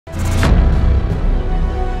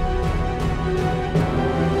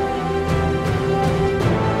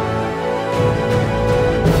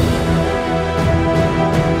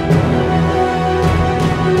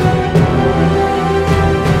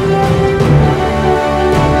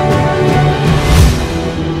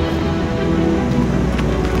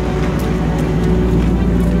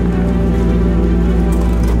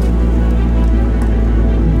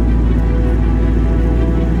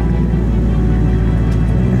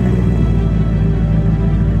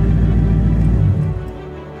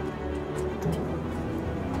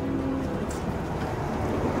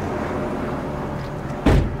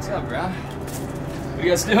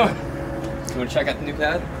guys doing? You want to check out the new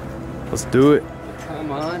pad? Let's do it.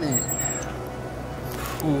 Come on in.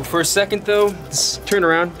 Ooh, for a second though, just turn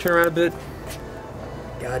around a bit.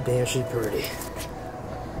 God damn, she's pretty.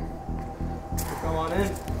 Come on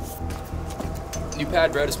in. New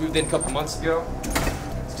pad, bro. Just moved in a couple months ago.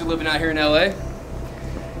 Still living out here in LA.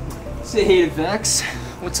 Say hey to Vex.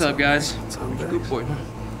 What's up, guys? What's up, Vex? Good boy.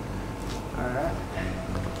 Alright.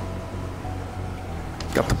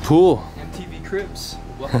 Got the pool. MTV Cribs.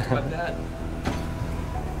 Welcome to my pad.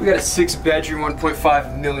 We got a 6-bedroom,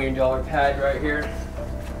 $1.5 million pad right here.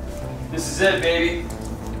 This is it, baby.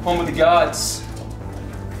 Home of the gods.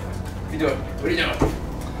 What are you doing? What are you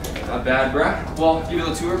doing? Not bad, bruh. Well, give you a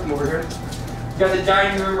little tour. Come over here. Got the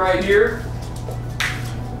dining room right here.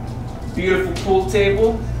 Beautiful pool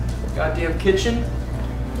table. Goddamn kitchen.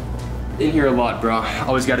 In here a lot, bro.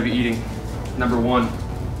 Always got to be eating. Number one.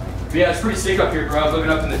 But yeah, it's pretty sick up here, bro. I'm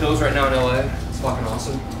living up in the hills right now in LA. It's fucking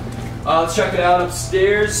awesome. Let's check it out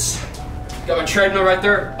upstairs. Got my treadmill right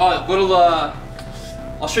there.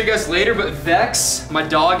 I'll show you guys later, but Vex, my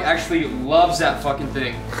dog, actually loves that fucking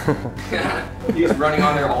thing. He's running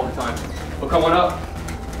on there all the time. Well, come on up.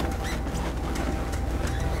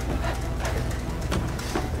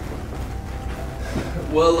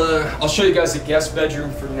 Well, I'll show you guys the guest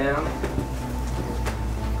bedroom for now.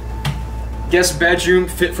 Guest bedroom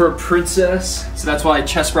fit for a princess, so that's why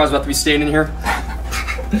chest bra's about to be staying in here.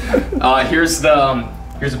 Here's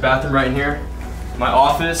a bathroom right in here. My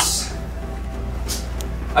office.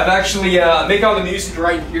 I've actually make all the music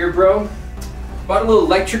right here, bro. Bought a little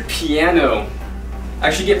electric piano. I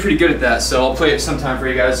actually get pretty good at that, so I'll play it sometime for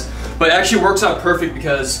you guys. But it actually works out perfect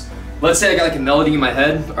because let's say I got like a melody in my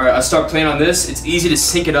head, or I start playing on this, it's easy to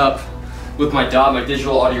sync it up with my DAW, my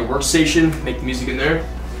digital audio workstation, make the music in there.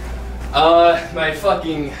 My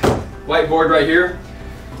fucking whiteboard right here.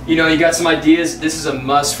 You know, you got some ideas, this is a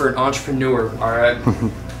must for an entrepreneur, alright?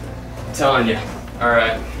 I'm telling you,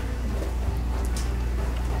 alright.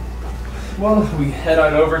 Well, we head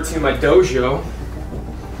on over to my dojo.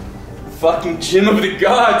 Fucking gym of the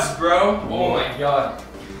gods, bro. Oh my god.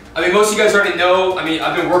 I mean, most of you guys already know, I mean,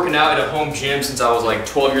 I've been working out at a home gym since I was like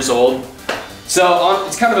 12 years old. So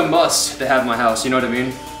it's kind of a must to have in my house, you know what I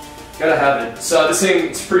mean? Gotta have it. So this thing,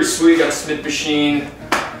 it's pretty sweet. Got a Smith machine,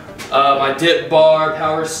 my dip bar,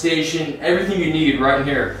 power station, everything you need right in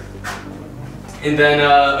here. And then,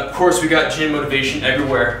 of course, we got gym motivation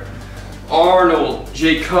everywhere. Arnold,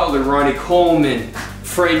 Jay Cutler, Ronnie Coleman,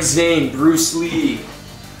 Frank Zane, Bruce Lee,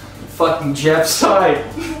 fucking Jeff Seid.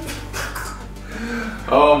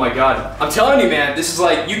 Oh my god. I'm telling you, man, this is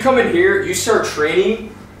like, you come in here, you start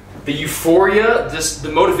training, the euphoria,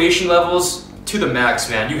 the motivation levels to the max,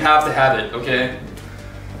 man. You have to have it, okay?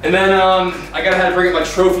 And then I had to bring up my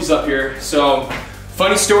trophies up here. So,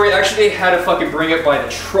 funny story, actually had to fucking bring it by the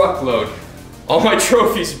truckload. All my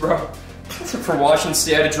trophies, bro. From Washington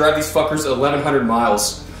State, I had to drive these fuckers 1,100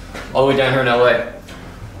 miles all the way down here in LA.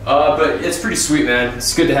 But it's pretty sweet, man.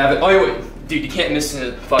 It's good to have it. Oh, yeah, wait, dude, you can't miss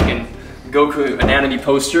a fucking Goku anatomy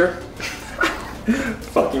poster.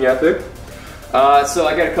 Fucking epic. So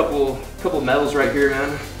I got a couple medals right here,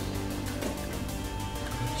 man.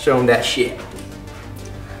 Show them that shit.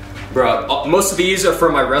 Bro, most of these are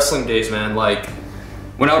from my wrestling days, man. Like,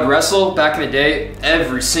 when I would wrestle back in the day,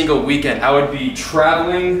 every single weekend, I would be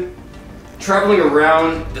traveling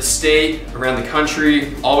around the state, around the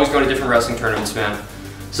country, always going to different wrestling tournaments, man.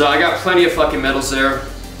 So I got plenty of fucking medals there.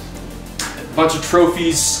 A bunch of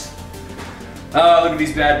trophies. Look at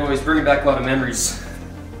these bad boys, bringing back a lot of memories.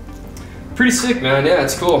 Pretty sick, man. Yeah,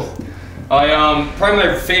 it's cool. Probably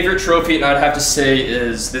my favorite trophy, I'd have to say,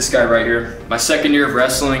 is this guy right here. My second year of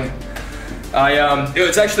wrestling.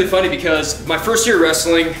 It's actually funny because my first year of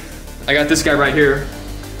wrestling, I got this guy right here.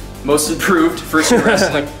 Most improved, first year of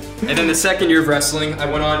wrestling. And then the second year of wrestling, I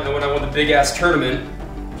went on the big ass tournament,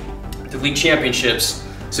 the league championships.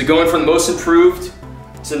 So going from the most improved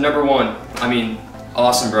to number one. I mean,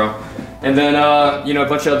 awesome, bro. And then, you know, a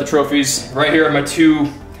bunch of other trophies. Right here are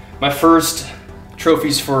my first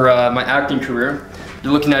trophies for my acting career.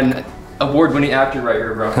 You're looking at an award-winning actor right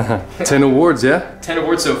here, bro. 10 awards, yeah? 10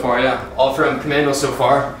 awards so far, yeah. All from Commando so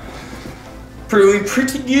far. Pretty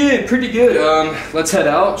good, pretty good. Let's head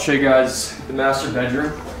out, show you guys the master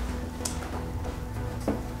bedroom.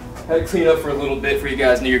 Had to clean up for a little bit for you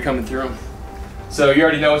guys, knew you're coming through. So you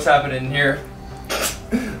already know what's happening in here.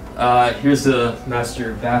 Here's the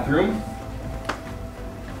master bathroom.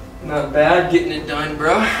 Not bad, getting it done,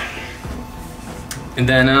 bro. And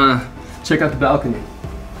then check out the balcony.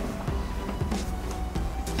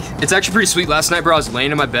 It's actually pretty sweet. Last night, bro, I was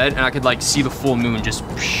laying in my bed and I could like see the full moon just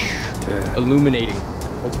illuminating.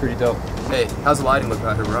 That's pretty dope. Hey, how's the lighting looking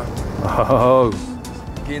out here, bro? Oh,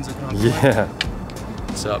 Gains looking on. yeah.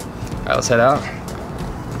 What's up? All right, let's head out.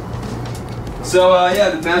 So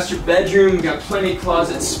yeah, the master bedroom, got plenty of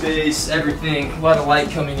closet space, everything. A lot of light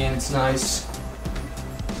coming in, it's nice.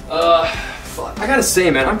 Fuck, I gotta say,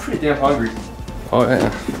 man, I'm pretty damn hungry. Oh yeah.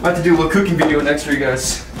 I have to do a little cooking video next for you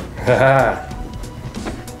guys. Haha.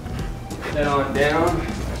 Head on down.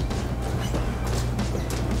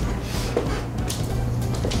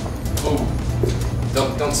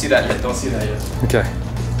 Oh, don't see that yet. Don't see that yet. Okay.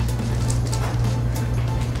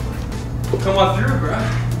 Come on through, bro.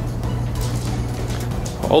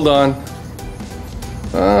 Hold on.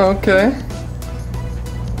 Okay.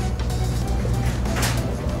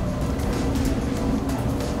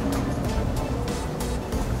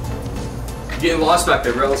 You're getting lost back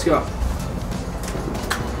there, bro. Let's go.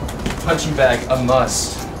 Punching bag, a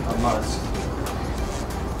must. A must.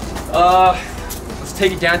 Let's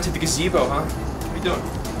take it down to the gazebo, huh? What are you doing?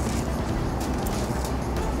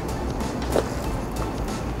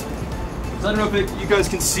 I don't know if you guys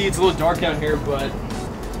can see, it's a little dark down here, but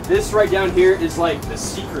this right down here is like the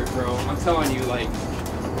secret, bro. I'm telling you, like,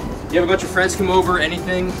 you have a bunch of friends come over,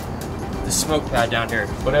 anything, the smoke pad down here,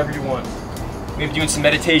 whatever you want. Maybe doing some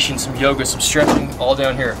meditation, some yoga, some stretching, all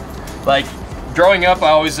down here. Like, growing up, I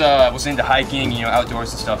always was into hiking, you know,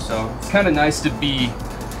 outdoors and stuff, so it's kind of nice to be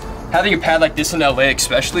having a pad like this in LA,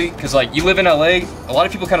 especially, because like, you live in LA, a lot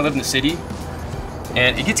of people kind of live in the city,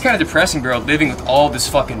 and it gets kind of depressing, bro, living with all this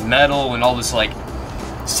fucking metal and all this like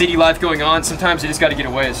city life going on. Sometimes you just got to get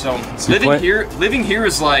away. So living here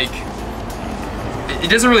is like, it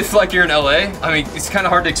doesn't really feel like you're in LA. I mean, it's kind of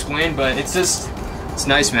hard to explain, but it's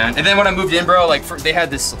nice, man. And then when I moved in, bro, like they had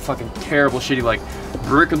this fucking terrible, shitty like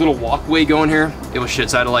brick little walkway going here. It was shit.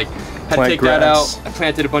 So I had to like take that out. I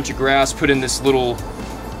planted a bunch of grass, put in this little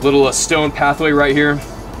stone pathway right here.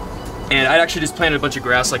 And I actually just planted a bunch of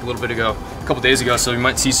grass like a little bit ago, a couple days ago, so you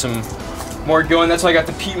might see some more going. That's why I got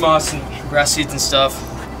the peat moss and grass seeds and stuff.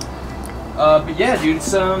 But yeah, dude,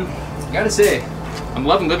 it's gotta say, I'm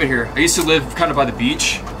loving living here. I used to live kind of by the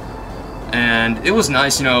beach, and it was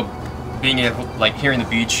nice, you know, being able, like, hearing the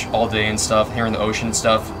beach all day and stuff, hearing the ocean and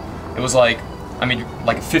stuff. It was like, I mean,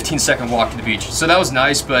 like a 15-second walk to the beach. So that was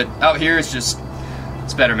nice, but out here it's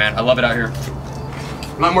better, man. I love it out here.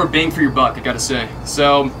 A lot more bang for your buck, I gotta say.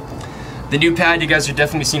 So, the new pad, you guys are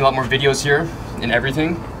definitely seeing a lot more videos here and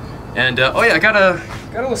everything. And oh yeah, I got a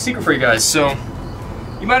little secret for you guys. So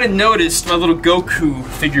you might have noticed my little Goku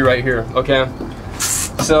figure right here, okay?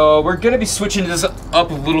 So we're gonna be switching this up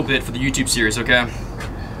a little bit for the YouTube series, okay?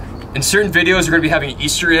 In certain videos, we're gonna be having an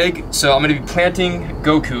Easter egg. So I'm gonna be planting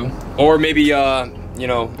Goku, or maybe you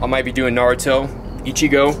know, I might be doing Naruto,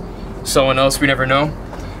 Ichigo, someone else, we never know.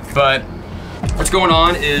 But what's going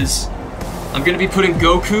on is I'm gonna be putting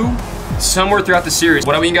Goku somewhere throughout the series.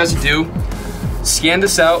 What I want you guys to do, scan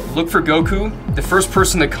this out, look for Goku. The first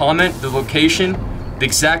person to comment the location, the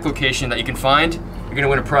exact location that you can find, you're gonna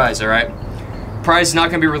win a prize, all right? Prize is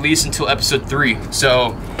not gonna be released until episode 3.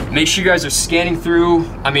 So make sure you guys are scanning through.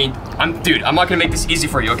 I mean, dude, I'm not gonna make this easy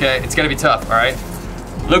for you, okay? It's gonna be tough, all right?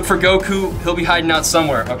 Look for Goku, he'll be hiding out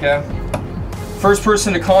somewhere, okay? First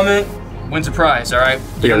person to comment wins a prize, all right?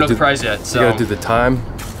 You don't know the prize yet, so. You gotta do the time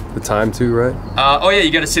too, right? Oh yeah,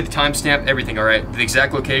 you gotta see the timestamp, everything, all right? The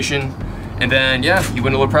exact location, and then, yeah, you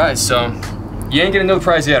win a little prize. So, you ain't gonna know the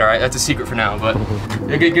prize yet, all right? That's a secret for now, but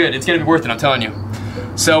you'll get good. It's gonna be worth it, I'm telling you.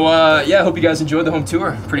 So, yeah, I hope you guys enjoyed the home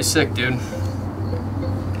tour. Pretty sick, dude.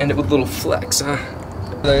 End it with a little flex, huh?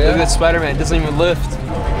 Look at that Spider-Man, doesn't even lift.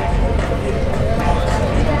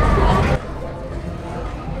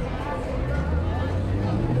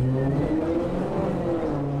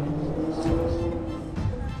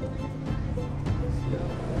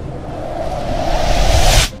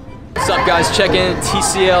 What's up, guys? Check in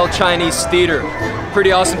TCL Chinese Theater.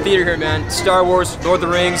 Pretty awesome theater here, man. Star Wars, Lord of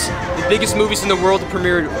the Rings, the biggest movies in the world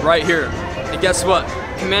premiered right here. And guess what?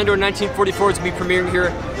 Commando 1944 is gonna be premiering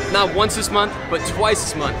here not once this month, but twice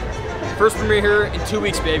this month. First premiere here in 2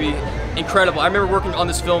 weeks, baby. Incredible. I remember working on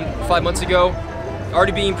this film 5 months ago.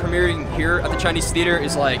 Already being premiering here at the Chinese Theater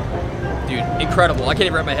is like, dude, incredible. I can't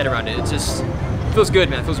even wrap my head around it. It just feels good,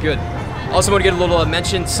 man. It feels good. Also want to get a little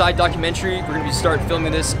mention, Seid documentary. We're going to start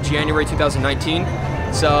filming this January 2019.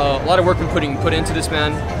 So a lot of work been put into this,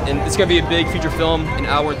 man. And it's going to be a big feature film, an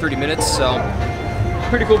hour and 30 minutes. So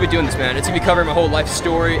pretty cool to be doing this, man. It's going to be covering my whole life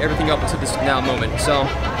story, everything up until this now moment. So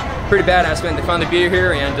pretty badass, man. They finally be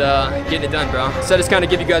here and getting it done, bro. So I just kind of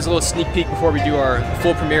give you guys a little sneak peek before we do our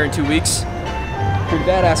full premiere in 2 weeks. Pretty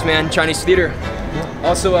badass, man. Chinese theater.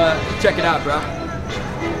 Also, check it out, bro.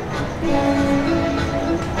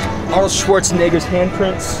 Arnold Schwarzenegger's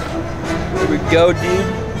handprints. Here we go, dude.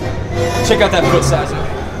 Check out that foot size.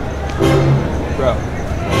 Bro.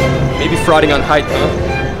 Maybe frauding on height, huh?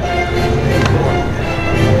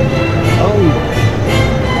 Oh.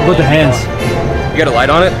 What about the hands? You got a light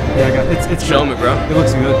on it? Yeah, I got it. It's Show me, bro. It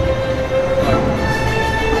looks good.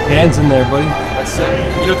 Hands in there, buddy. That's it.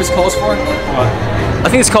 You know what this calls for? What? I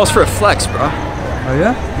think this calls for a flex, bro. Oh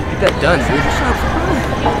yeah? Get that done, dude.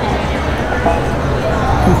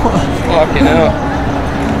 Fucking hell.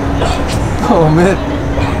 Oh man.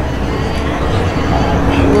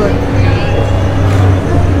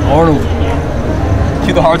 Arnold.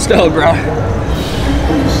 Cue the hard style, bro.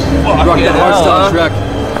 Rock that hard style huh? track.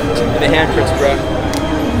 And the handprints, bro.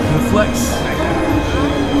 The flex.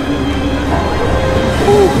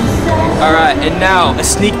 All right, and now a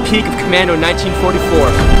sneak peek of Commando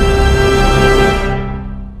 1944.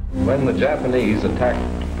 When the Japanese attacked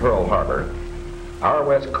Pearl Harbor, our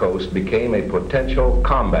west coast became a potential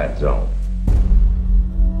combat zone.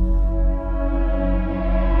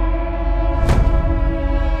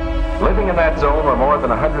 Living in that zone were more than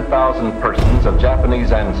 100,000 persons of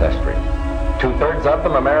Japanese ancestry, 2/3 of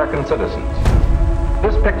them American citizens.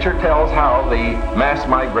 This picture tells how the mass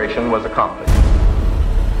migration was accomplished.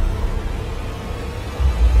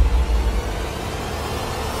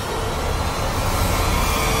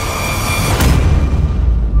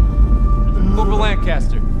 Corporal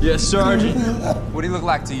Lancaster, Yes, Sergeant. what do he look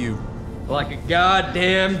like to you? Like a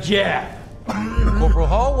goddamn Jap. Corporal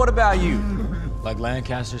Hall, what about you? Like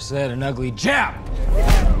Lancaster said, an ugly Jap.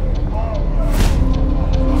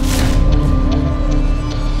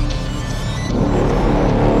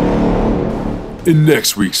 In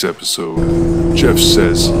next week's episode, Jeff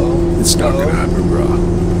says it's not gonna happen,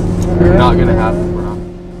 brah. Not gonna happen,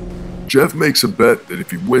 bro. Jeff makes a bet that if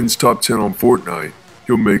he wins top 10 on Fortnite,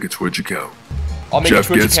 he'll make a Twitch account. I'll make Jeff a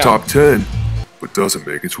Twitch gets account. top 10, but doesn't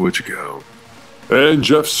make a Twitch account. And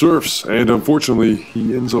Jeff surfs, and unfortunately,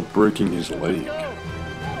 he ends up breaking his leg.